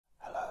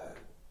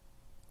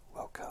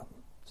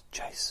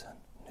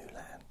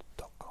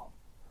jasonnewland.com.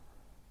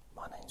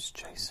 My name's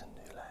Jason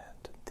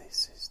Newland, and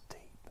this is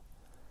Deep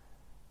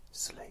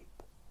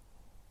Sleep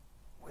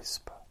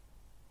Whisper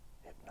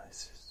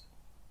Hypnosis.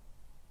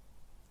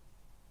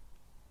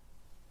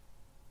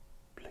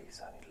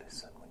 Please only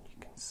listen when you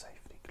can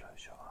safely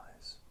close your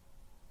eyes.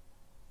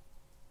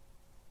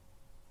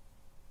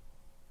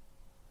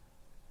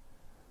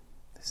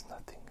 There's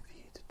nothing for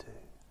you to do.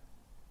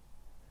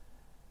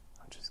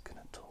 I'm just going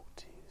to talk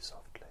to you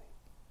softly.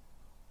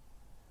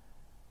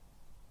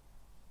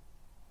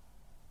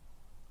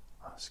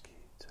 Ask you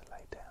to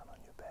lay down on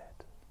your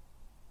bed.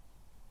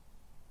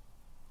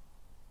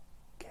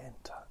 Get in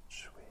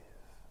touch with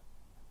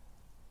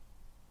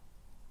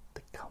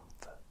the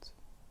comfort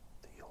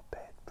that your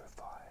bed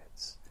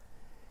provides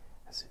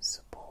as it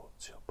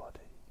supports your body.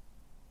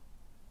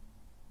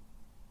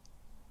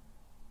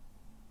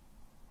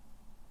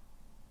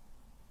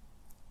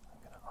 I'm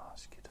going to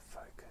ask you to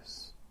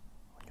focus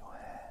on your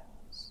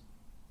hands.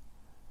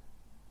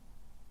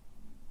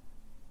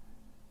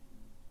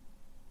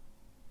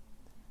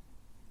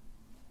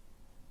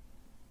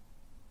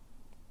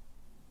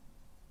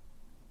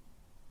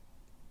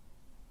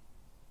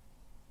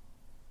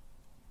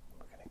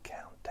 We're going to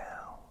count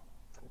down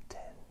from 10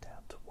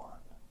 down to 1.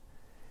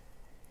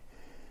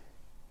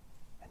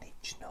 And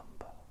each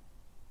number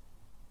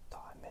that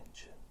I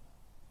mention,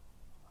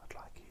 I'd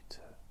like you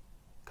to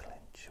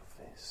clench your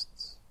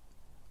fists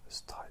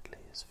as tightly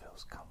as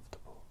feels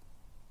comfortable.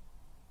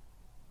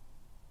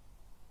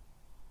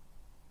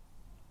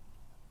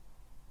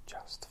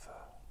 Just for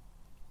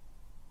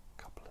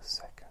a couple of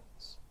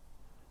seconds,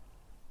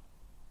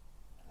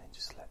 and then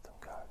just let them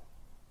go.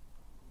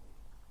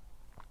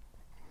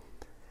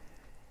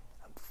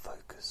 And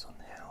focus on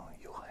how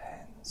your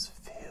hands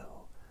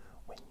feel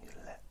when you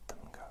let them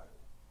go,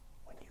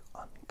 when you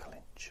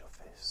unclench your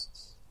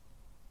fists.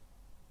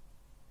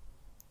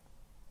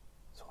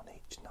 So on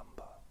each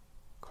number,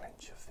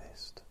 clench your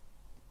fist.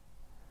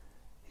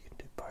 You can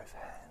do both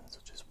hands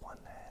or just one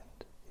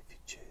hand if you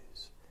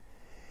choose.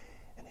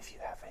 And if you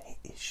have any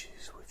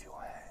issues with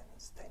your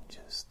hands, then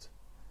just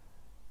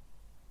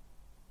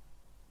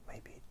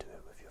maybe do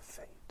it with your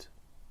feet.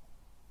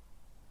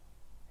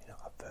 You know,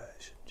 a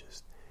version,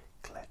 just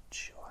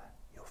clench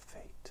your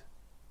feet.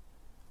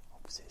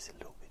 Obviously it's a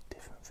little bit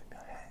different from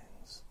your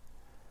hands,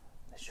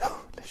 unless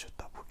you're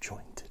double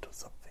jointed or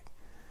something.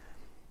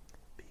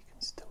 But you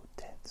can still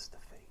tense the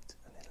feet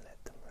and then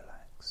let them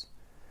relax.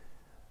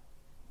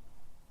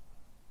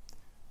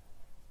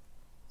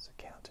 So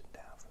counting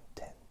down from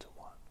 10 to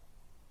 1.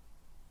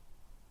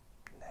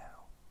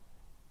 Now,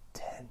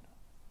 10.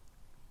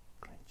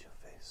 Clench your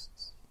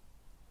fists.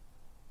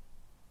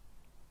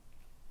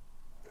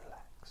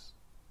 Relax.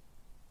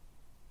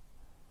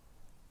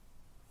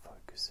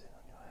 Focusing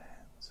on your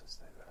hands as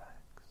they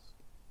relax.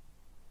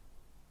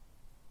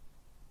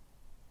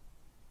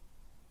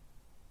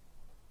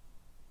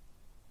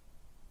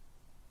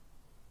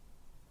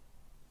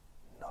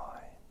 9.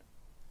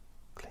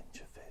 Clench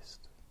your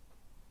fist.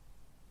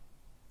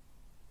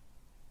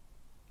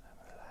 And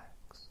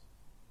relax.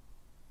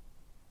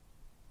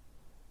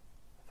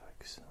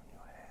 Focusing on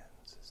your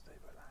hands as they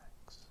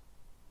relax.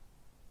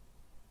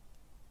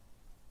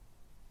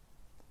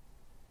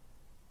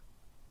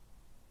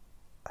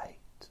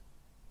 8.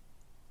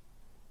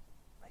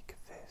 Make a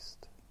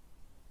fist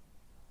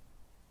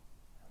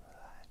and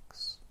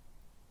relax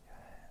your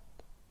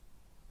hand.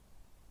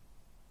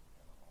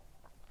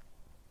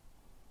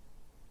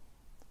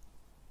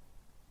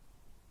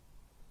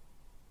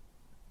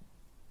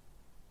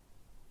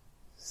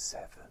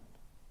 7.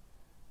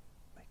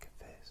 Make a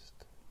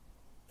fist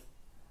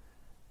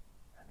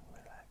and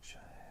relax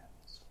your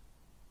hands.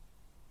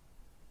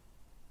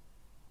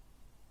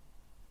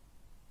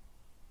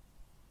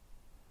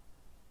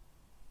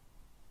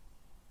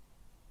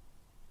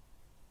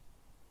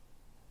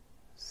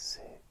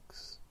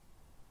 6.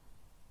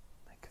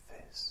 Make a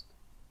fist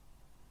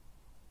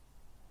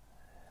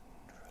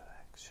and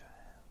relax your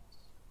hands.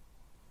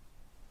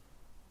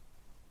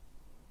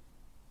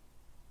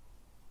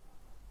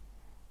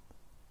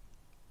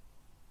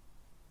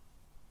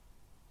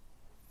 5.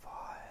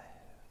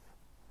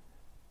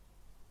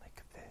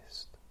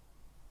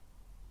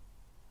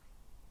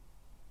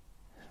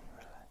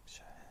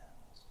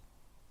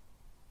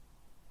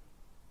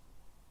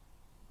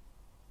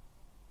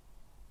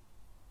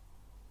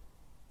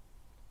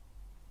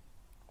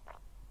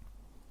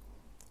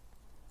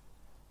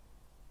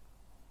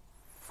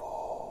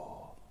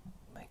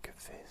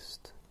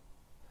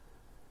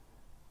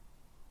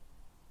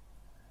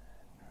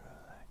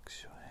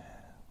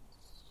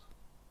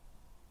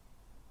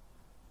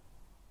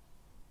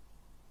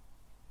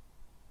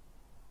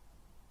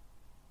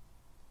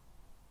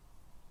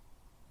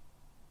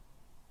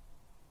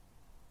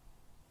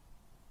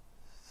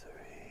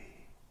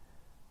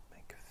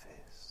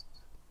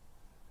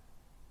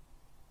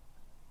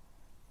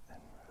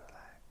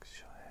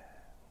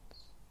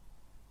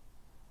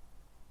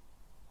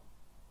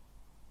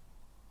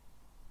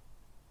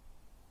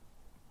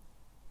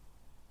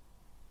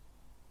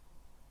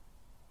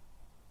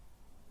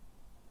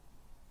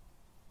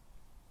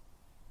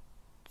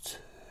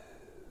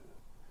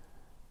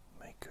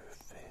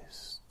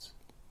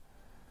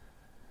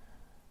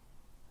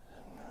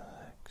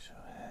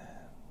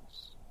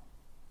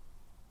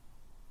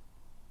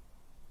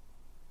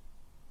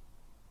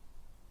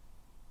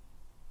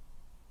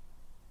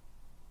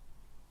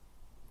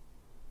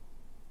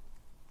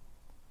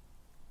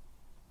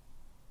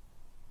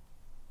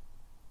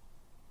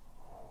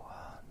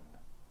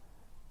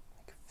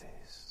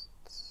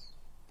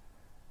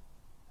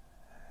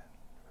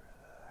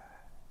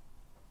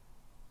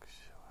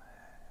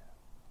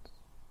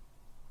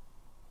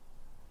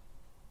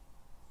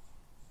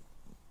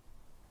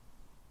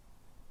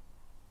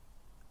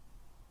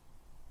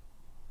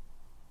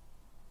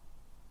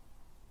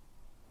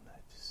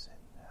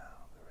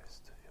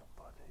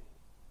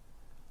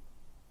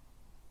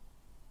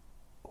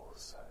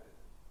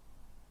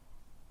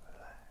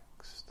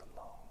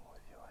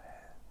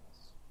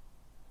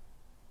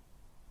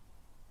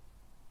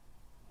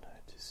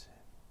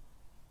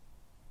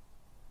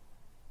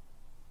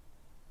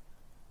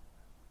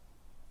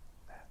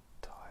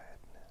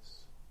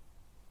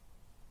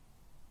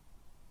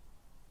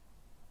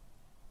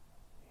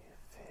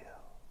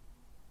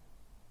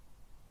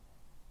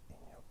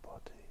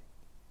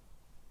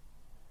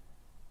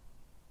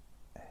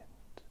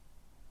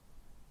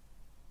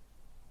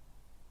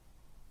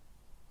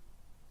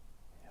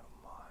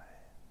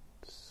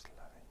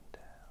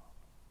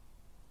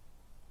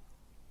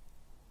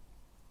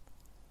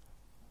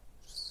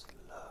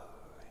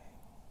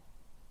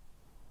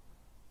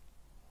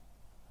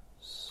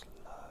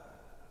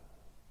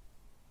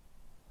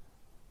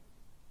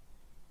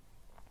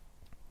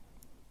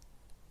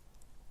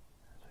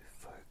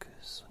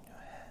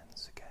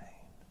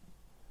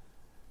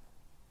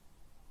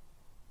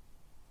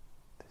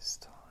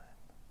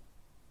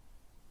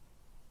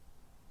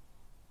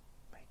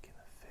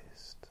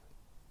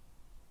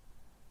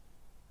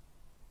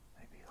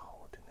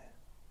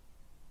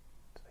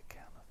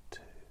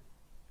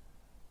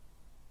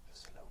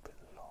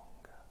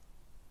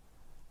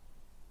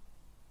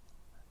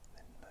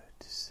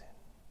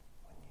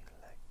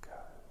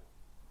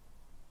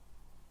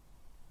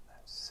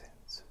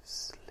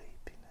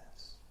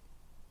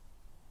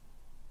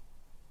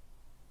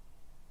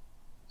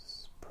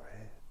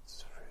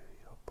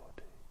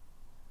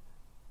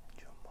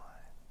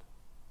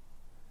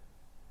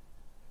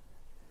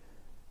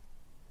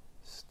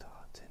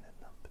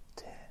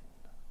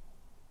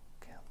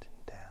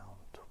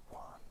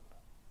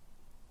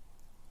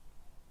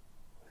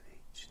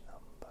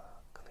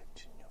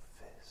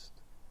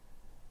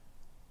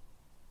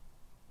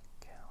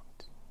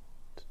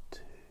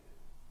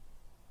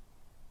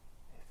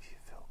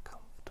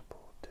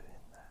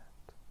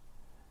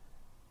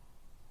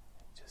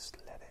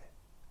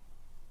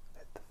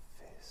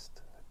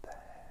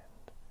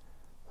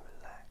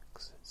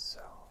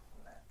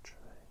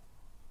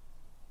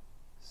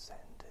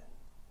 send